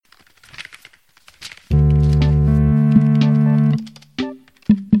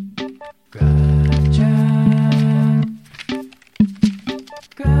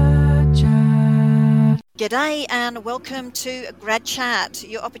G'day and welcome to Grad Chat,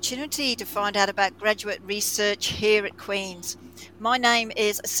 your opportunity to find out about graduate research here at Queen's. My name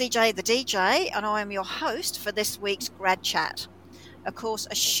is CJ the DJ and I am your host for this week's Grad Chat. Of course,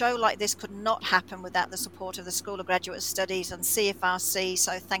 a show like this could not happen without the support of the School of Graduate Studies and CFRC,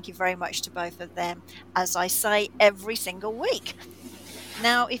 so thank you very much to both of them, as I say every single week.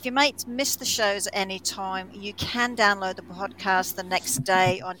 Now, if your mates miss the shows at any time, you can download the podcast the next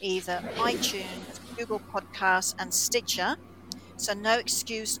day on either iTunes, Google Podcasts and Stitcher. So no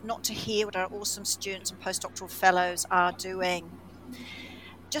excuse not to hear what our awesome students and postdoctoral fellows are doing.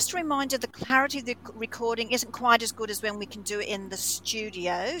 Just a reminder, the clarity of the recording isn't quite as good as when we can do it in the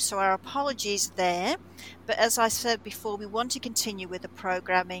studio, so our apologies there. But as I said before, we want to continue with the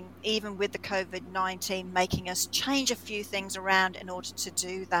programming, even with the COVID-19 making us change a few things around in order to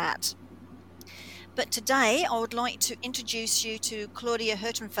do that. But today I would like to introduce you to Claudia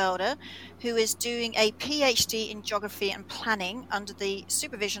Hertenfelder, who is doing a PhD in Geography and Planning under the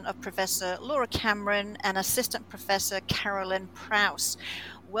supervision of Professor Laura Cameron and Assistant Professor Carolyn Prowse.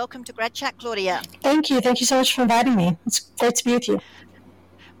 Welcome to Grad Chat, Claudia. Thank you. Thank you so much for inviting me. It's great to be with you.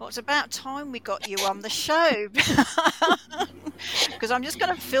 Well, it's about time we got you on the show because I'm just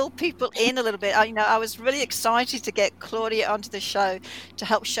going to fill people in a little bit. I was really excited to get Claudia onto the show to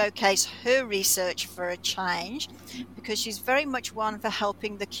help showcase her research for a change, because she's very much one for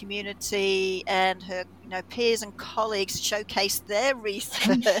helping the community and her peers and colleagues showcase their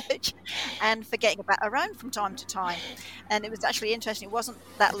research and forgetting about her own from time to time. And it was actually interesting. It wasn't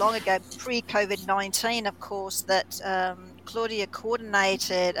that long ago, pre-COVID-19, of course, that Claudia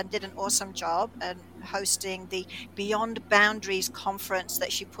coordinated and did an awesome job and hosting the Beyond Boundaries conference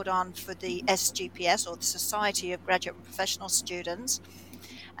that she put on for the SGPS, or the Society of Graduate and Professional Students.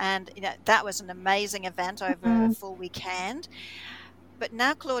 And that was an amazing event over a full weekend. But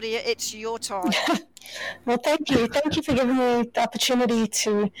now, Claudia, it's your time. Well, thank you. Thank you for giving me the opportunity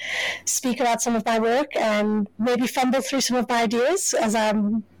to speak about some of my work and maybe fumble through some of my ideas. As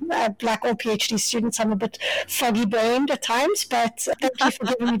I'm, like all PhD students, I'm a bit foggy-brained at times, but thank you for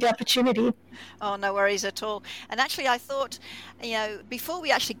giving me the opportunity. Oh, no worries at all. And actually, I thought, before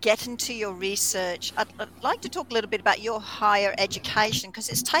we actually get into your research, I'd like to talk a little bit about your higher education, because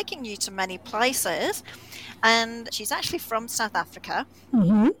it's taking you to many places. And she's actually from South Africa,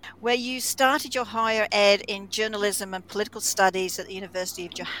 where you started your higher ed in journalism and political studies at the University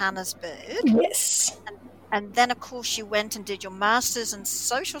of Johannesburg. Yes. And then, of course, you went and did your master's in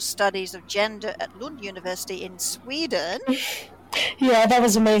social studies of gender at Lund University in Sweden. Yeah, that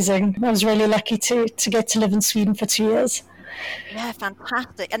was amazing. I was really lucky to get to live in Sweden for 2 years. Yeah,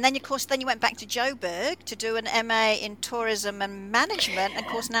 fantastic. And then, of course, you went back to Joburg to do an MA in tourism and management. And,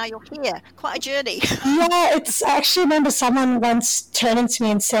 of course, now you're here. Quite a journey. Yeah, I actually remember someone once turning to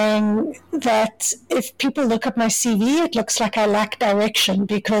me and saying that if people look at my CV, it looks like I lack direction,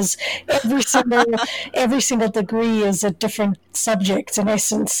 because every single degree is a different subject in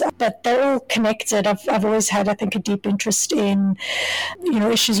essence, but they're all connected. I've always had, I think, a deep interest in,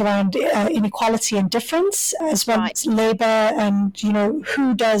 issues around inequality and difference, as well as labor and,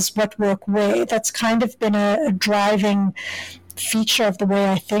 who does what work where. That's kind of been a driving feature of the way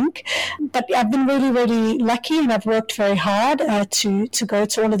I think. But I've been really, really lucky, and I've worked very hard to go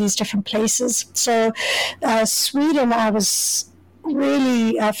to all of these different places. So Sweden, I was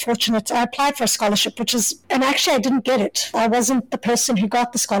really fortunate. I applied for a scholarship, and actually I didn't get it. I wasn't the person who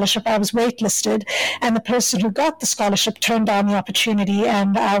got the scholarship. I was waitlisted, and the person who got the scholarship turned down the opportunity,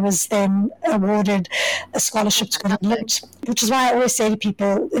 and I was then awarded a scholarship to go to Lund, which is why I always say to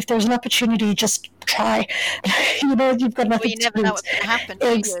people, if there's an opportunity, just try. You've got nothing you never know what's going to happen.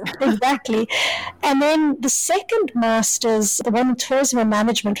 Exactly. And then the second master's, the one in tourism and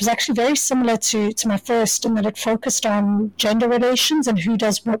management, was actually very similar to my first, in that it focused on gender relations and who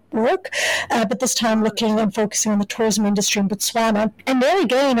does what work, but this time looking and focusing on the tourism industry in Botswana. And there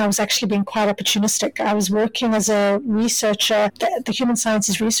again, I was actually being quite opportunistic. I was working as a researcher at the Human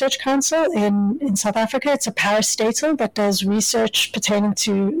Sciences Research Council in South Africa. It's a parastatal that does research pertaining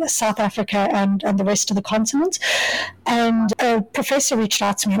to South Africa and the rest of the continent. And a professor reached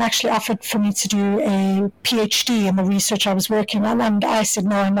out to me and actually offered for me to do a PhD in the research I was working on. And I said,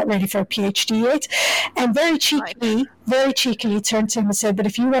 no, I'm not ready for a PhD yet. And very cheekily, very cheekily turned to him and said, but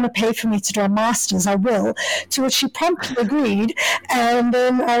if you want to pay for me to do a master's, I will. To which he promptly agreed. And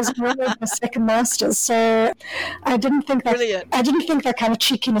then I was enrolled my second master's. So I didn't think that kind of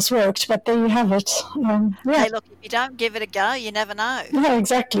cheekiness worked, but there you have it. Hey, look, if you don't give it a go, you never know. Yeah,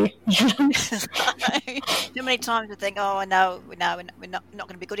 exactly. Too many times we think, oh, no, we're not going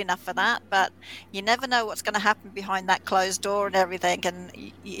to be good enough for that. But you never know what's going to happen behind that closed door and everything. And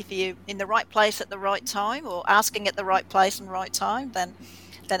if you're in the right place at the right time, or asking at the right place and right time, then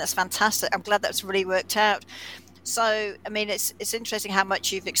it's fantastic. I'm glad that's really worked out. So, I mean, it's interesting how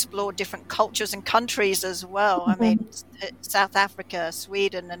much you've explored different cultures and countries as well. I mean, South Africa,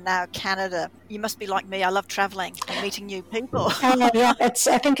 Sweden, and now Canada. You must be like me. I love traveling and meeting new people. Yeah, I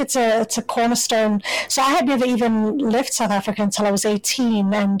think it's a cornerstone. So I had never even left South Africa until I was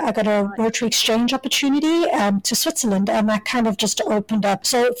 18, and I got a Rotary exchange opportunity to Switzerland, and that kind of just opened up.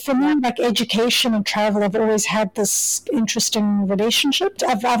 So for me, like education and travel, I've always had this interesting relationship.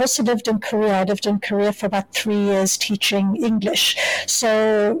 I've also lived in Korea. I lived in Korea for about 3 years teaching English.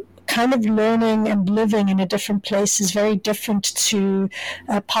 So kind of learning and living in a different place is very different to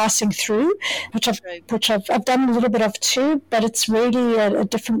passing through, which I've done a little bit of too, but it's really a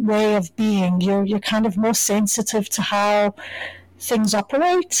different way of being. You're kind of more sensitive to how things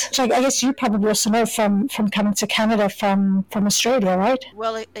operate, which I guess you probably also know from coming to Canada from Australia, right?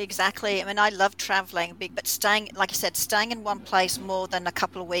 Well, exactly. I mean, I love traveling, but staying, like I said, staying in one place more than a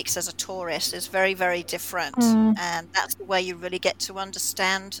couple of weeks as a tourist is very, very different. And that's the way you really get to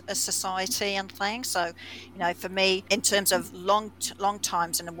understand a society and things. So, for me, in terms of long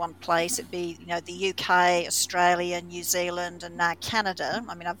times in one place, it'd be, the UK, Australia, New Zealand, and now Canada.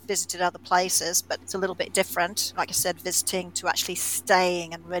 I mean, I've visited other places, but it's a little bit different. Like I said, visiting to actually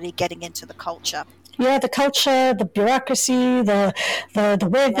staying and really getting into the culture. Yeah, the culture, the bureaucracy, the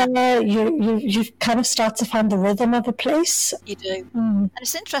weather, you kind of start to find the rhythm of a place. You do. And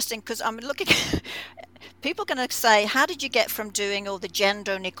it's interesting because I'm looking people are going to say, how did you get from doing all the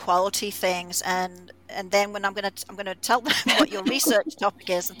gender and equality things and then when I'm going to tell them what your research topic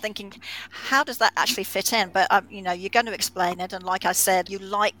is and thinking, how does that actually fit in? But you're going to explain it, and like I said, you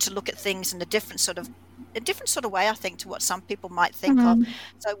like to look at things in a different sort of way, I think, to what some people might think of.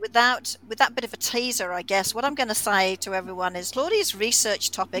 So with that bit of a teaser, I guess, what I'm going to say to everyone is Claudia's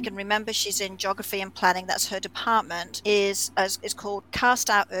research topic, and remember she's in geography and planning, that's her department, is called Cast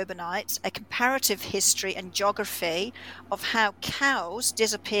Out Urbanites, a comparative history and geography of how cows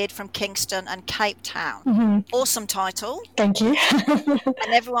disappeared from Kingston and Cape Town. Awesome title. Thank you.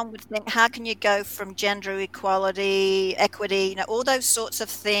 And everyone would think, how can you go from gender equality, equity, all those sorts of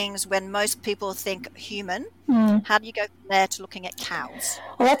things when most people think human? How do you go from there to looking at cows?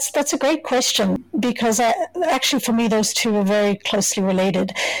 Well, that's a great question, because actually for me those two are very closely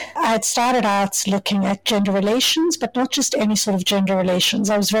related. I had started out looking at gender relations, but not just any sort of gender relations.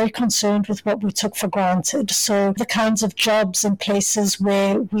 I was very concerned with what we took for granted. So the kinds of jobs and places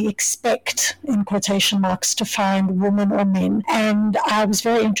where we expect, in quotation marks, to find women or men. And I was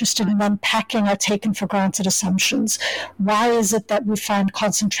very interested in unpacking our taken for granted assumptions. Why is it that we find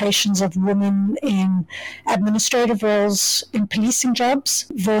concentrations of women in administrative roles in policing jobs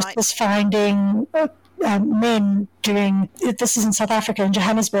versus finding men doing, this is in South Africa, in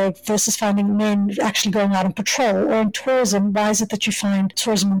Johannesburg, versus finding men actually going out on patrol? Or in tourism, why is it that you find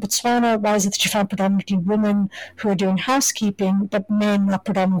tourism in Botswana? Why is it that you find predominantly women who are doing housekeeping, but men are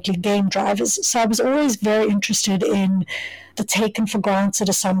predominantly game drivers? So I was always very interested in the taken for granted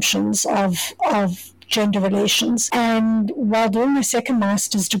assumptions of gender relations. And while doing my second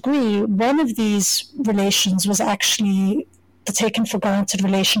master's degree, one of these relations was actually the taken for granted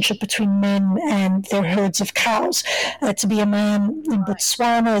relationship between men and their herds of cows. To be a man in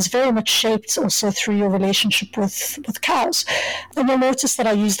Botswana is very much shaped also through your relationship with cows. And you'll notice that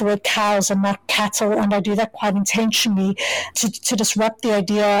I use the word cows and not cattle, and I do that quite intentionally to disrupt the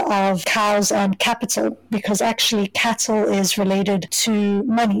idea of cows and capital, because actually cattle is related to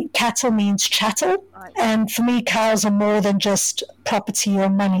money. Cattle means chattel. And for me, cows are more than just property or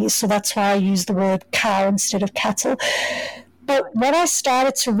money. So that's why I use the word cow instead of cattle. But what I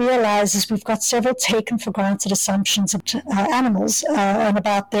started to realize is we've got several taken for granted assumptions of animals and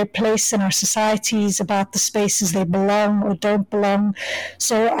about their place in our societies, about the spaces they belong or don't belong.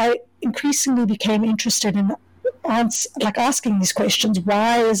 So I increasingly became interested in asking these questions.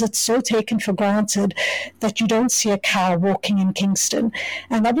 Why is it so taken for granted that you don't see a cow walking in Kingston?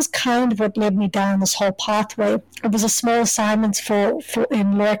 And that was kind of what led me down this whole pathway. It was a small assignment for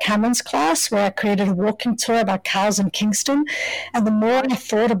in Laura Cameron's class, where I created a walking tour about cows in Kingston. And the more I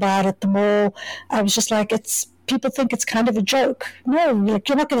thought about it, the more I was just like, it's people think it's kind of a joke. No, like,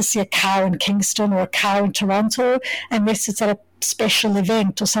 you're not going to see a cow in Kingston or a cow in Toronto unless it's at a special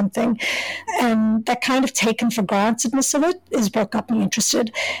event or something. And that kind of taken for grantedness of it is what got me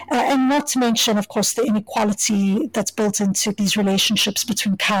interested. And not to mention, of course, the inequality that's built into these relationships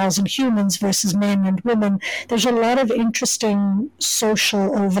between cows and humans versus men and women. There's a lot of interesting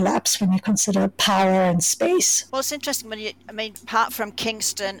social overlaps when you consider power and space. Well, it's interesting when apart from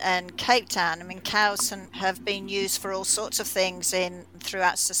Kingston and Cape Town, cows have been used for all sorts of things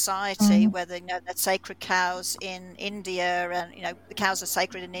throughout society, whether, they're sacred cows in India, and, the cows are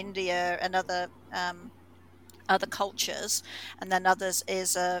sacred in India and other cultures, and then others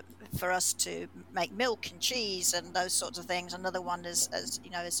is for us to make milk and cheese and those sorts of things. Another one is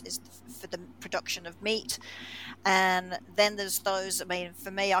for the production of meat. And then there's those,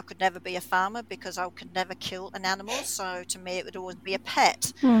 for me, I could never be a farmer because I could never kill an animal. So to me, it would always be a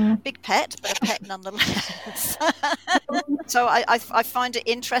pet. Big pet, but a pet nonetheless. So I find it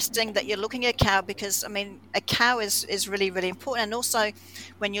interesting that you're looking at a cow because, a cow is really, really important. And also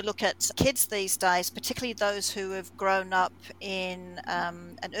when you look at kids these days, particularly those who have grown up in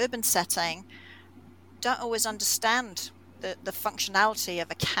an urban setting, don't always understand the functionality of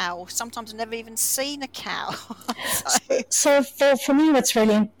a cow. Sometimes I've never even seen a cow. So for me,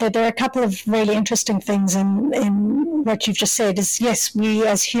 there are a couple of really interesting things in what you've just said. Is yes, we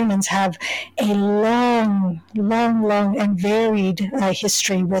as humans have a long and varied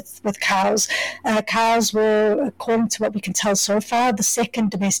history with cows. Cows were, according to what we can tell so far, the second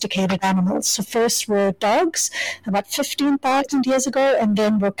domesticated animals. So first were dogs about 15,000 years ago, and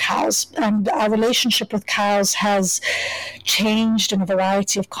then were cows. And our relationship with cows has changed in a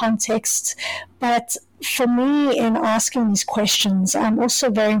variety of contexts. But for me, in asking these questions, I'm also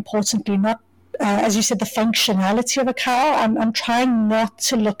very importantly not, as you said, the functionality of a cow. I'm trying not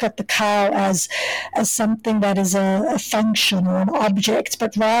to look at the cow as something that is a function or an object,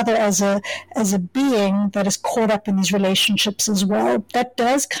 but rather as a being that is caught up in these relationships as well. That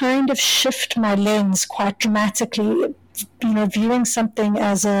does kind of shift my lens quite dramatically, viewing something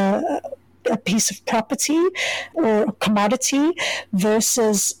as a piece of property or a commodity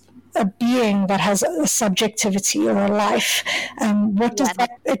versus a being that has a subjectivity or a life. What does that?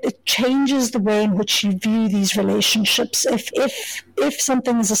 It changes the way in which you view these relationships. If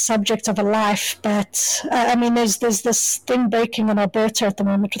something is a subject of a life, but there's this thing breaking in Alberta at the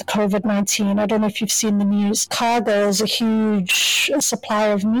moment with COVID-19. I don't know if you've seen the news. Cargill is a huge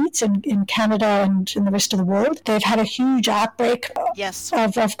supplier of meat in Canada and in the rest of the world. They've had a huge outbreak of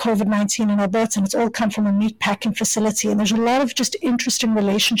COVID-19 in Alberta, and it's all come from a meat packing facility. And there's a lot of just interesting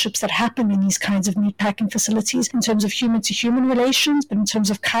relationships that happen in these kinds of meat packing facilities in terms of human to human relations, but in terms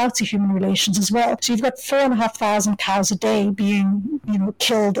of cow to human relations as well. So you've got 4,500 cows a day being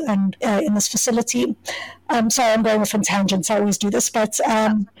killed and in this facility. Sorry, I'm going off on tangents. I always do this, but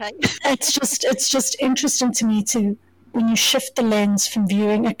it's just interesting to me when you shift the lens from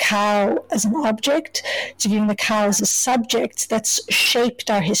viewing a cow as an object to viewing the cow as a subject that's shaped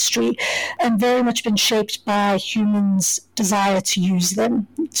our history and very much been shaped by humans' desire to use them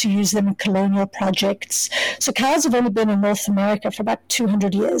in colonial projects. So cows have only been in North America for about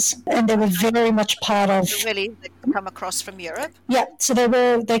 200 years, and they were very much part of... Really? They come across from Europe? Yeah, so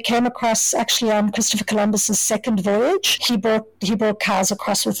they came across actually on Christopher Columbus's second voyage. He brought cows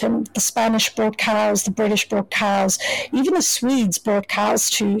across with him. The Spanish brought cows, the British brought cows, even the Swedes brought cows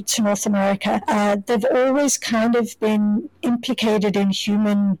to North America. They've always kind of been implicated in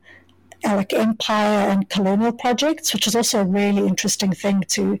human empire and colonial projects, which is also a really interesting thing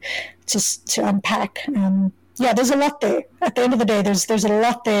to unpack. There's a lot there. At the end of the day, there's a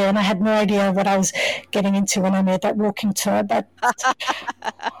lot there, and I had no idea what I was getting into when I made that walking tour. But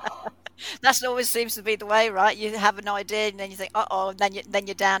that always seems to be the way, right? You have an idea, and then you think, and then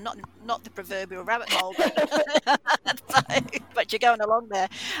you're down, not the proverbial rabbit hole, but you're going along there.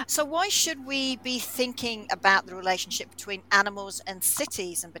 So why should we be thinking about the relationship between animals and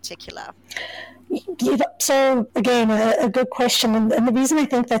cities in particular? So again, a good question, and the reason I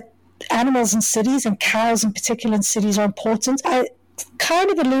think that animals in cities and cows in particular in cities are important, I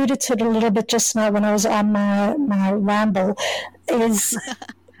kind of alluded to it a little bit just now when I was on my ramble, is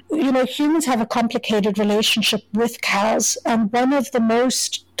humans have a complicated relationship with cows, and one of the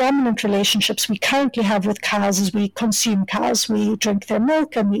most dominant relationships we currently have with cows is we consume cows, we drink their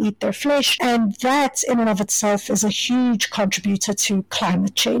milk and we eat their flesh, and that in and of itself is a huge contributor to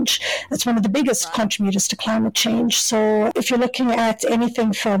climate change. It's one of the biggest contributors to climate change. So if you're looking at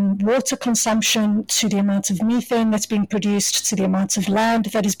anything from water consumption to the amount of methane that's being produced to the amount of land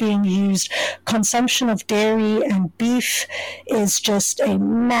that is being used, consumption of dairy and beef is just a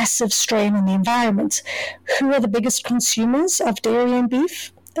massive strain on the environment. Who are the biggest consumers of dairy and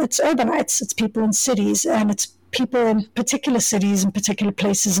beef? It's urbanites, it's people in cities, and it's people in particular cities and particular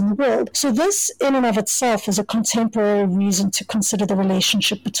places in the world. So this in and of itself is a contemporary reason to consider the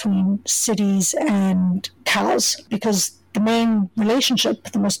relationship between cities and cows, because the main relationship,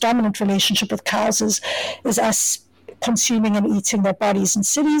 the most dominant relationship with cows is us consuming and eating their bodies in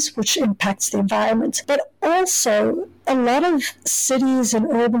cities, which impacts the environment. But also, a lot of cities and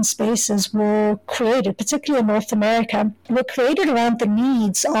urban spaces were created, particularly in North America, were created around the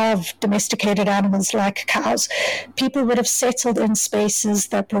needs of domesticated animals like cows. People would have settled in spaces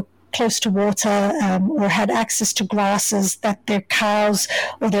that were close to water or had access to grasses that their cows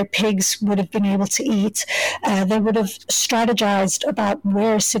or their pigs would have been able to eat. They would have strategized about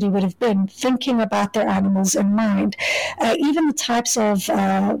where a city would have been, thinking about their animals in mind. Even the types of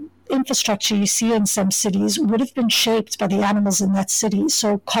infrastructure you see in some cities would have been shaped by the animals in that city.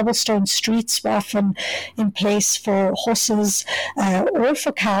 So cobblestone streets were often in place for horses or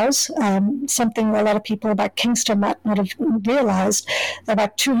for cows. Something a lot of people about Kingston might not have realized, that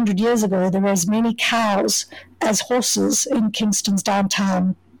about 200 years ago there were as many cows as horses in Kingston's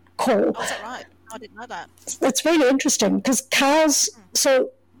downtown core. Oh, is that right? I didn't know that. It's really interesting because cows, so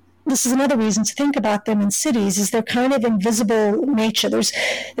this is another reason to think about them in cities, is their kind of invisible nature. There's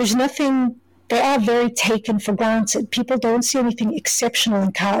nothing, they are very taken for granted. People don't see anything exceptional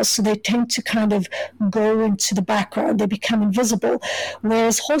in cows, so they tend to kind of go into the background. They become invisible.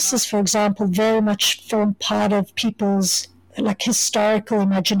 Whereas horses, for example, very much form part of people's historical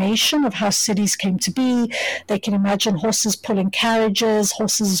imagination of how cities came to be. They can imagine horses pulling carriages,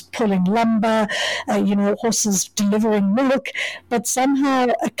 horses pulling lumber, horses delivering milk. But somehow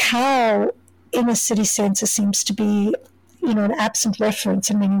a cow in a city center seems to be an absent reference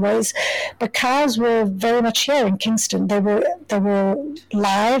in many ways. But cows were very much here in Kingston. They were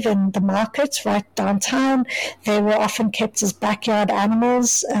live in the markets right downtown. They were often kept as backyard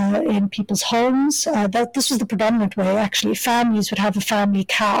animals in people's homes. This was the predominant way, actually. Families would have a family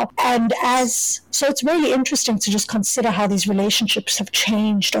cow. So it's really interesting to just consider how these relationships have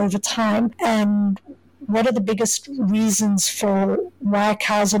changed over time, and what are the biggest reasons for why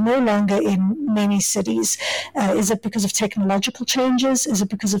cows are no longer in many cities? Is it because of technological changes? Is it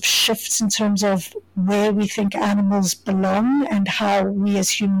because of shifts in terms of where we think animals belong and how we as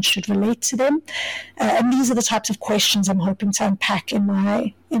humans should relate to them? And these are the types of questions I'm hoping to unpack in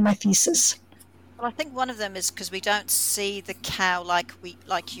my thesis. Well, I think one of them is because we don't see the cow like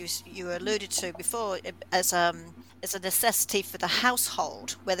you alluded to before as a necessity for the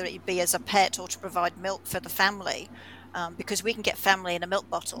household, whether it be as a pet or to provide milk for the family, because we can get family in a milk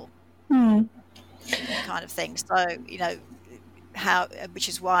bottle, kind of thing. So which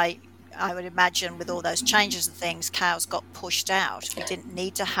is why I would imagine with all those changes and things, cows got pushed out. We didn't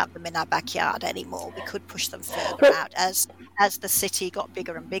need to have them in our backyard anymore. We could push them further out as the city got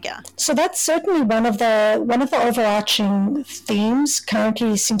bigger and bigger. So that's certainly one of the overarching themes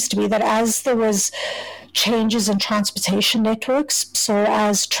currently seems to be that as there was changes in transportation networks, so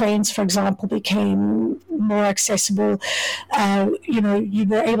as trains, for example, became more accessible, you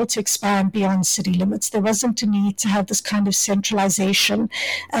were able to expand beyond city limits. There wasn't a need to have this kind of centralization.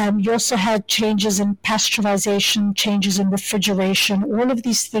 You also had changes in pasteurization, changes in refrigeration. All of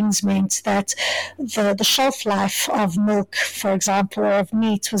these things meant that the shelf life of milk, for example, or of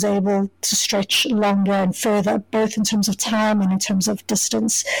meat was able to stretch longer and further, both in terms of time and in terms of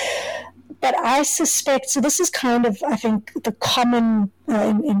distance. But I suspect, so this is kind of, I think, the common,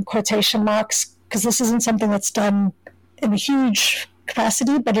 in quotation marks, because this isn't something that's done in a huge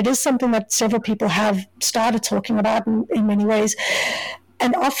capacity, but it is something that several people have started talking about in many ways.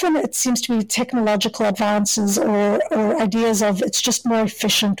 And often it seems to be technological advances or ideas of it's just more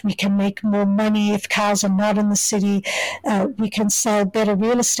efficient. We can make more money if cows are not in the city. We can sell better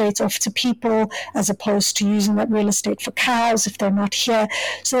real estate off to people as opposed to using that real estate for cows if they're not here.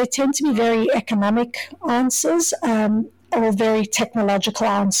 So they tend to be very economic answers or very technological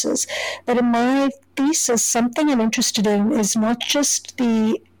answers. But in my thesis, something I'm interested in is not just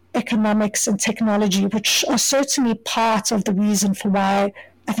the economics and technology, which are certainly part of the reason for why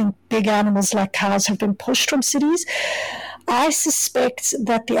I think big animals like cows have been pushed from cities. I suspect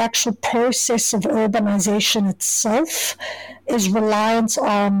that the actual process of urbanization itself is reliant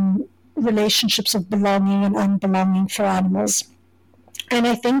on relationships of belonging and unbelonging for animals. And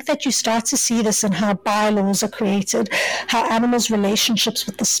I think that you start to see this in how bylaws are created, how animals' relationships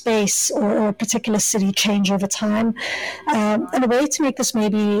with the space or a particular city change over time. And a way to make this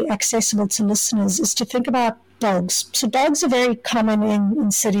maybe accessible to listeners is to think about dogs. So dogs are very common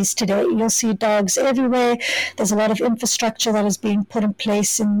in cities today. You'll see dogs everywhere. There's a lot of infrastructure that is being put in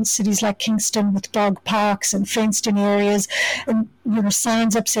place in cities like Kingston with dog parks and fenced-in areas, and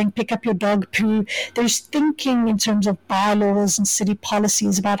signs up saying pick up your dog poo. There's thinking in terms of bylaws and city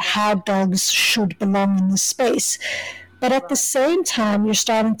policies about how dogs should belong in the space. But at the same time, you're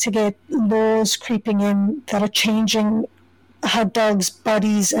starting to get laws creeping in that are changing how dogs'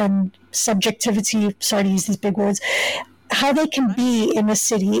 bodies and subjectivity, sorry to use these big words, how they can be in a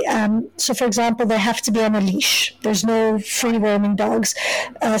city. So, for example, they have to be on a leash. There's no free roaming dogs.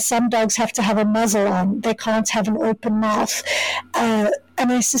 Some dogs have to have a muzzle on. They can't have an open mouth. And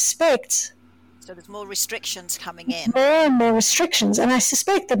I suspect... So there's more restrictions coming in. More and more restrictions. And I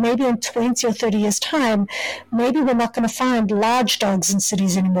suspect that maybe in 20 or 30 years' time, maybe we're not going to find large dogs in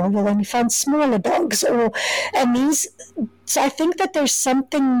cities anymore. We'll only find smaller dogs. So I think that there's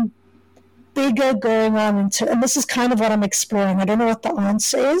something bigger going on and this is kind of what I'm exploring. I don't know what the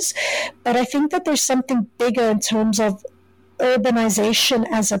answer is, but I think that there's something bigger in terms of urbanization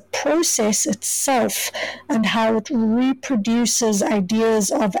as a process itself and how it reproduces ideas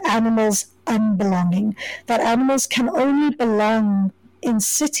of animals unbelonging, that animals can only belong in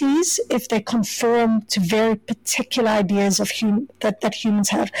cities if they conform to very particular ideas of that humans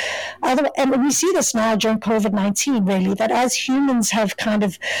have. And we see this now during COVID-19, really, that as humans have kind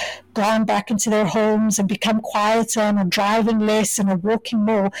of gone back into their homes and become quieter and are driving less and are walking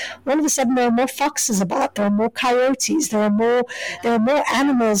more, all of a sudden there are more foxes about, there are more coyotes, there are more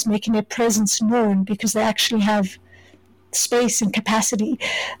animals making their presence known because they actually have space and capacity.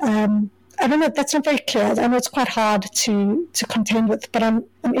 I don't know, that's not very clear. I know it's quite hard to contend with, but I'm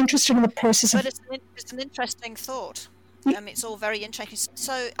interested in the process. But it's an interesting thought. It's all very interesting.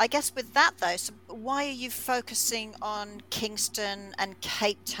 So I guess with that though, so why are you focusing on Kingston and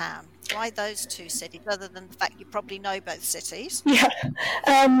Cape Town? Why those two cities, other than the fact you probably know both cities? Yeah.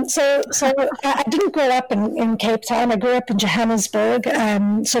 So I didn't grow up in Cape Town. I grew up in Johannesburg.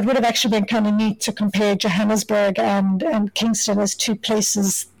 So it would have actually been kind of neat to compare Johannesburg and Kingston as two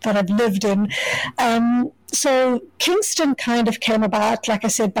places that I've lived in. So Kingston kind of came about, like I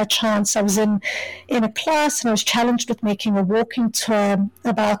said, by chance. I was in a class and I was challenged with making a walking tour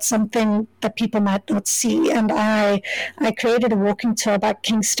about something that people might not see. And I created a walking tour about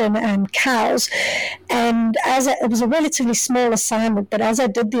Kingston and cows. And it was a relatively small assignment, but as I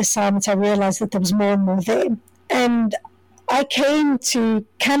did the assignment, I realized that there was more and more there. And I came to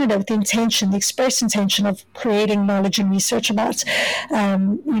Canada with the express intention of creating knowledge and research about,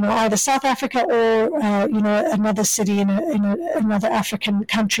 either South Africa or, another city in another African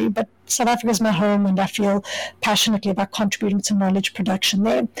country. But South Africa is my home, and I feel passionately about contributing to knowledge production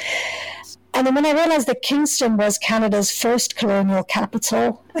there. And then when I realized that Kingston was Canada's first colonial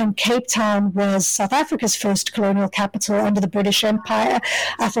capital and Cape Town was South Africa's first colonial capital under the British Empire,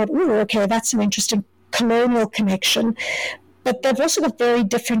 I thought, okay, that's an interesting colonial connection. But they've also got very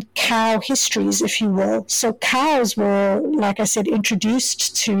different cow histories, if you will. So cows were, like I said,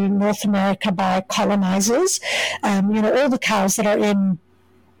 introduced to North America by colonizers. All the cows that are in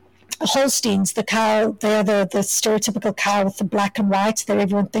Holsteins, they're the stereotypical cow with the black and white that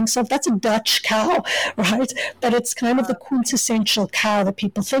everyone thinks of. That's a Dutch cow, right? But it's kind of the quintessential cow that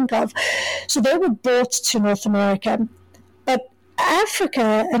people think of. So they were brought to North America. But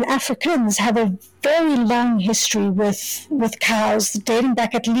Africa and Africans have a very long history with cows, dating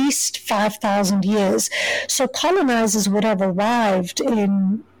back at least 5,000 years. So colonizers would have arrived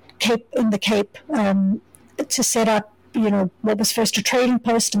in the Cape to set up, what was first a trading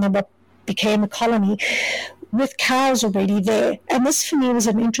post and then what became a colony, with cows already there. And this for me was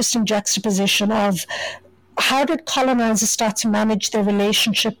an interesting juxtaposition of how did colonizers start to manage their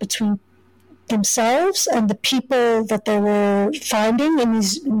relationship between themselves and the people that they were finding in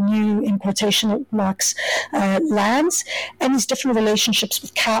these new, in quotation marks, lands, and these different relationships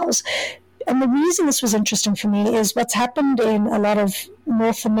with cows. And the reason this was interesting for me is what's happened in a lot of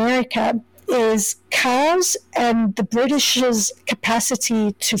North America is cows and the British's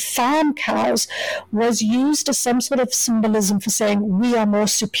capacity to farm cows was used as some sort of symbolism for saying we are more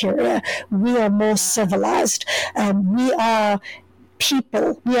superior, we are more civilized, we are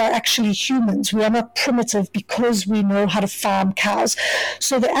people. We are actually humans. We are not primitive because we know how to farm cows.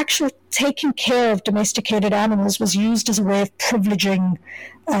 So the actual taking care of domesticated animals was used as a way of privileging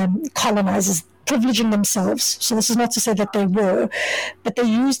colonizers, privileging themselves. So this is not to say that they were, but they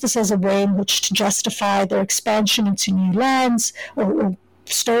used this as a way in which to justify their expansion into new lands or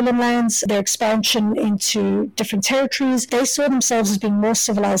stolen lands, their expansion into different territories. They saw themselves as being more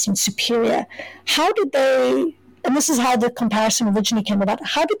civilized and superior. How did they, and this is how the comparison originally came about,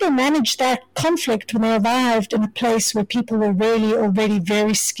 how did they manage that conflict when they arrived in a place where people were really already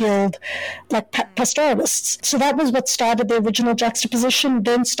very skilled, like pastoralists? So that was what started the original juxtaposition.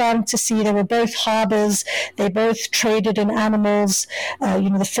 Then starting to see they were both harbors, they both traded in animals,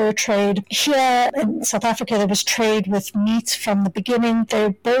 the fur trade. Here in South Africa, there was trade with meat from the beginning. They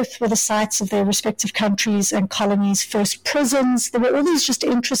both were the sites of their respective countries and colonies' first prisons. There were all these just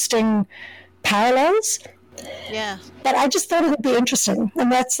interesting parallels. Yeah. But I just thought it would be interesting.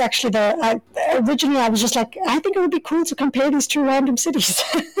 And that's actually originally I was just like, I think it would be cool to compare these two random cities.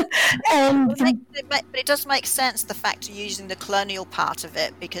 But it does make sense, the fact of using the colonial part of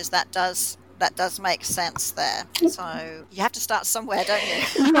it, because that does make sense there. So you have to start somewhere, don't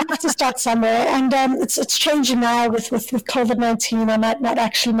you? You have to start somewhere, and it's changing now with COVID-19. I might not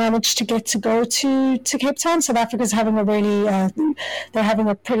actually manage to go to Cape Town. South Africa's having they're having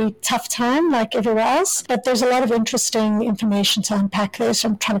a pretty tough time, like everywhere else. But there's a lot of interesting information to unpack there. So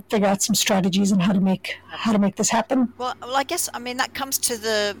I'm trying to figure out some strategies on how to make this happen. Well, I guess that comes to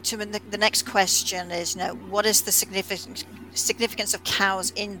the next question is, what is the significance of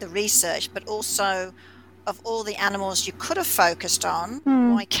cows in the research, but also of all the animals you could have focused on,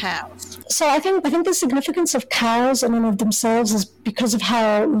 why cows? So I think the significance of cows in and of themselves is because of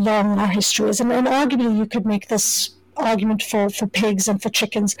how long our history is, and arguably you could make this argument for pigs and for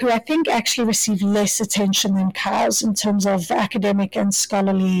chickens, who I think actually receive less attention than cows in terms of academic and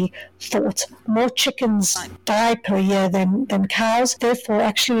scholarly thought. More chickens die per year than cows, therefore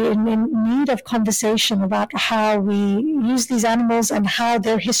actually in need of conversation about how we use these animals and how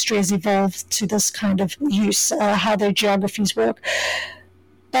their history has evolved to this kind of use, how their geographies work.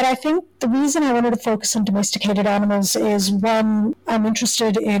 But I think the reason I wanted to focus on domesticated animals is, one, I'm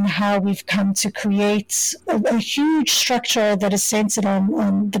interested in how we've come to create a huge structure that is centered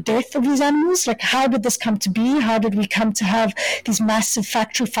on the death of these animals. Like, how did this come to be? How did we come to have these massive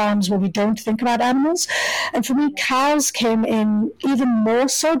factory farms where we don't think about animals? And for me, cows came in even more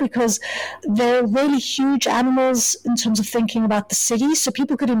so because they're really huge animals in terms of thinking about the city. So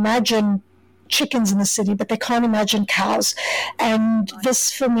people could imagine chickens in the city, but they can't imagine cows. And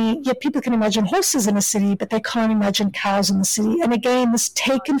this, for me, people can imagine horses in a city, but they can't imagine cows in the city. And again, this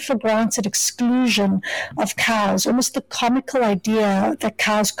taken for granted exclusion of cows, almost the comical idea that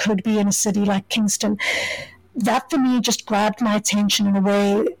cows could be in a city like Kingston, that for me just grabbed my attention in a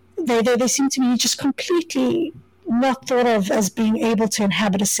way. They seem to me just completely not thought of as being able to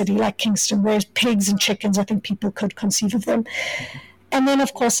inhabit a city like Kingston, whereas pigs and chickens, I think people could conceive of them. And then,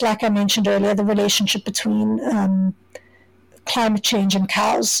 of course, like I mentioned earlier, the relationship between climate change and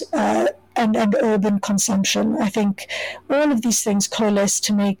cows and urban consumption. I think all of these things coalesce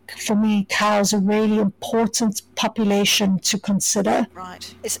to make, for me, cows a really important population to consider.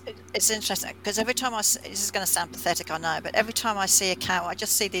 Right. It's interesting because every time this is going to sound pathetic, I know, but every time I see a cow, I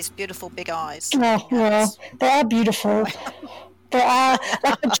just see these beautiful big eyes. Oh, well, they are beautiful. They are,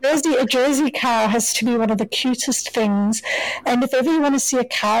 like a Jersey cow has to be one of the cutest things. And if ever you want to see a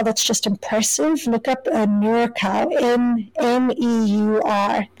cow that's just impressive, look up a Neur cow,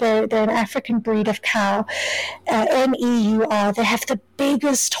 N-E-U-R. They're an African breed of cow, N-E-U-R. They have the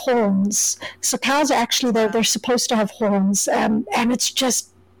biggest horns. So cows are actually, they're supposed to have horns, and it's just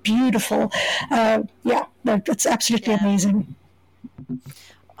beautiful. It's absolutely amazing.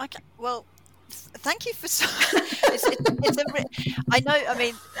 Okay, well, thank you for. I know. I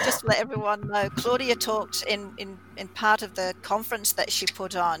mean, just to let everyone know, Claudia talked in part of the conference that she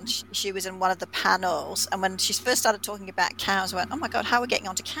put on. She was in one of the panels, and when she first started talking about cows, I went, "Oh my God, how are we getting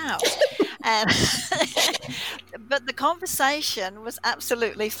onto cows?" But the conversation was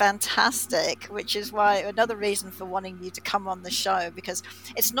absolutely fantastic, which is why another reason for wanting you to come on the show, because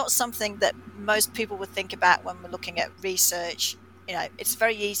it's not something that most people would think about when we're looking at research. It's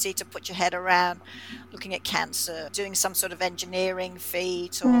very easy to put your head around looking at cancer, doing some sort of engineering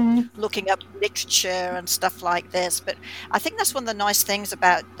feat, or looking up literature and stuff like this. But I think that's one of the nice things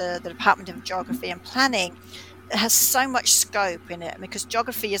about the Department of Geography and Planning. has so much scope in it, because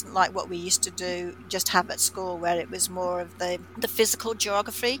geography isn't like what we used to just have at school, where it was more of the physical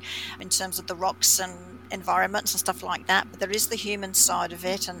geography in terms of the rocks and environments and stuff like that. But there is the human side of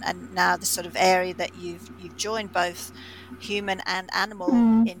it, and now the sort of area that you've joined both human and animal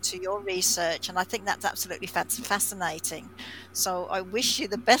into your research, and I think that's absolutely fascinating. So I wish you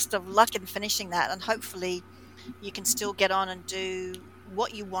the best of luck in finishing that, and hopefully you can still get on and do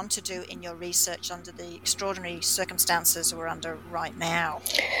what you want to do in your research under the extraordinary circumstances we're under right now.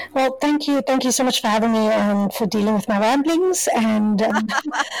 Well, thank you so much for having me and for dealing with my ramblings. And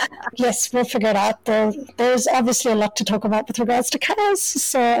yes, we'll figure it out. There's obviously a lot to talk about with regards to colours,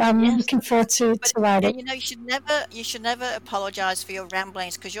 so I'm looking forward to writing. You know, you should never apologise for your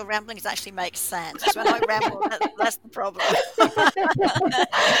ramblings, because your ramblings actually make sense. Because when I ramble, that's the problem.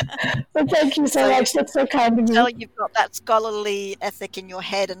 Well, thank you so much. That's so kind of you. You've got that scholarly ethic in your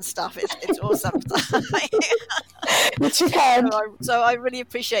head and stuff. It's awesome. You're too kind. So I really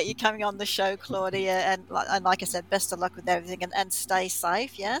appreciate you coming on the show, Claudia, and like I said, best of luck with everything, and stay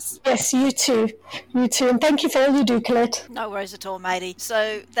safe. Yes, you too, and thank you for all you do, Colette. No worries at all, matey.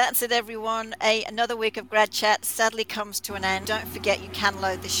 So that's it, everyone. Another week of Grad Chat sadly comes to an end. Don't forget, you can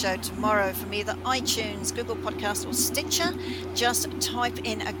load the show tomorrow from either iTunes, Google Podcast, or Stitcher. Just type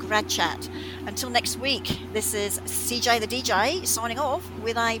in a Grad Chat. Until next week, this is CJ the DJ signing off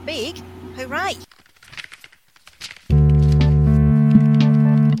with a big hooray.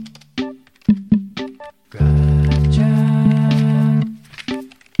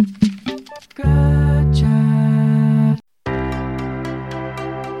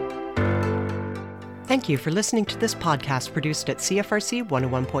 Thank you for listening to this podcast produced at CFRC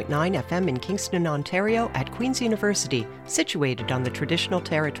 101.9 FM in Kingston, Ontario at Queen's University, situated on the traditional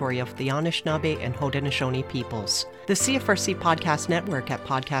territory of the Anishinaabe and Haudenosaunee peoples. The CFRC Podcast Network at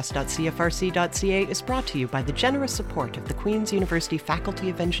podcast.cfrc.ca is brought to you by the generous support of the Queen's University Faculty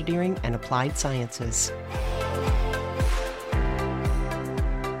of Engineering and Applied Sciences.